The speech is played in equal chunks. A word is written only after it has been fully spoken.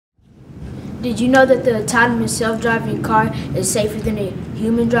Did you know that the autonomous self-driving car is safer than a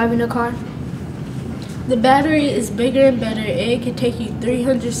human driving a car? The battery is bigger and better, and it can take you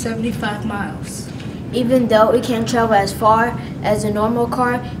 375 miles. Even though it can't travel as far as a normal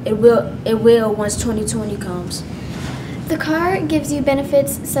car, it will once 2020 comes. The car gives you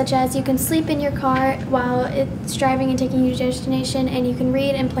benefits such as you can sleep in your car while it's driving and taking you to your destination, and you can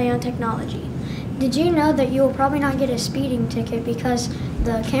read and play on technology. Did you know that you will probably not get a speeding ticket because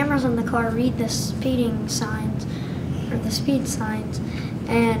the cameras on the car read the speeding signs or the speed signs,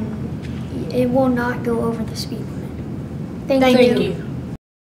 and it will not go over the speed limit? Thank you.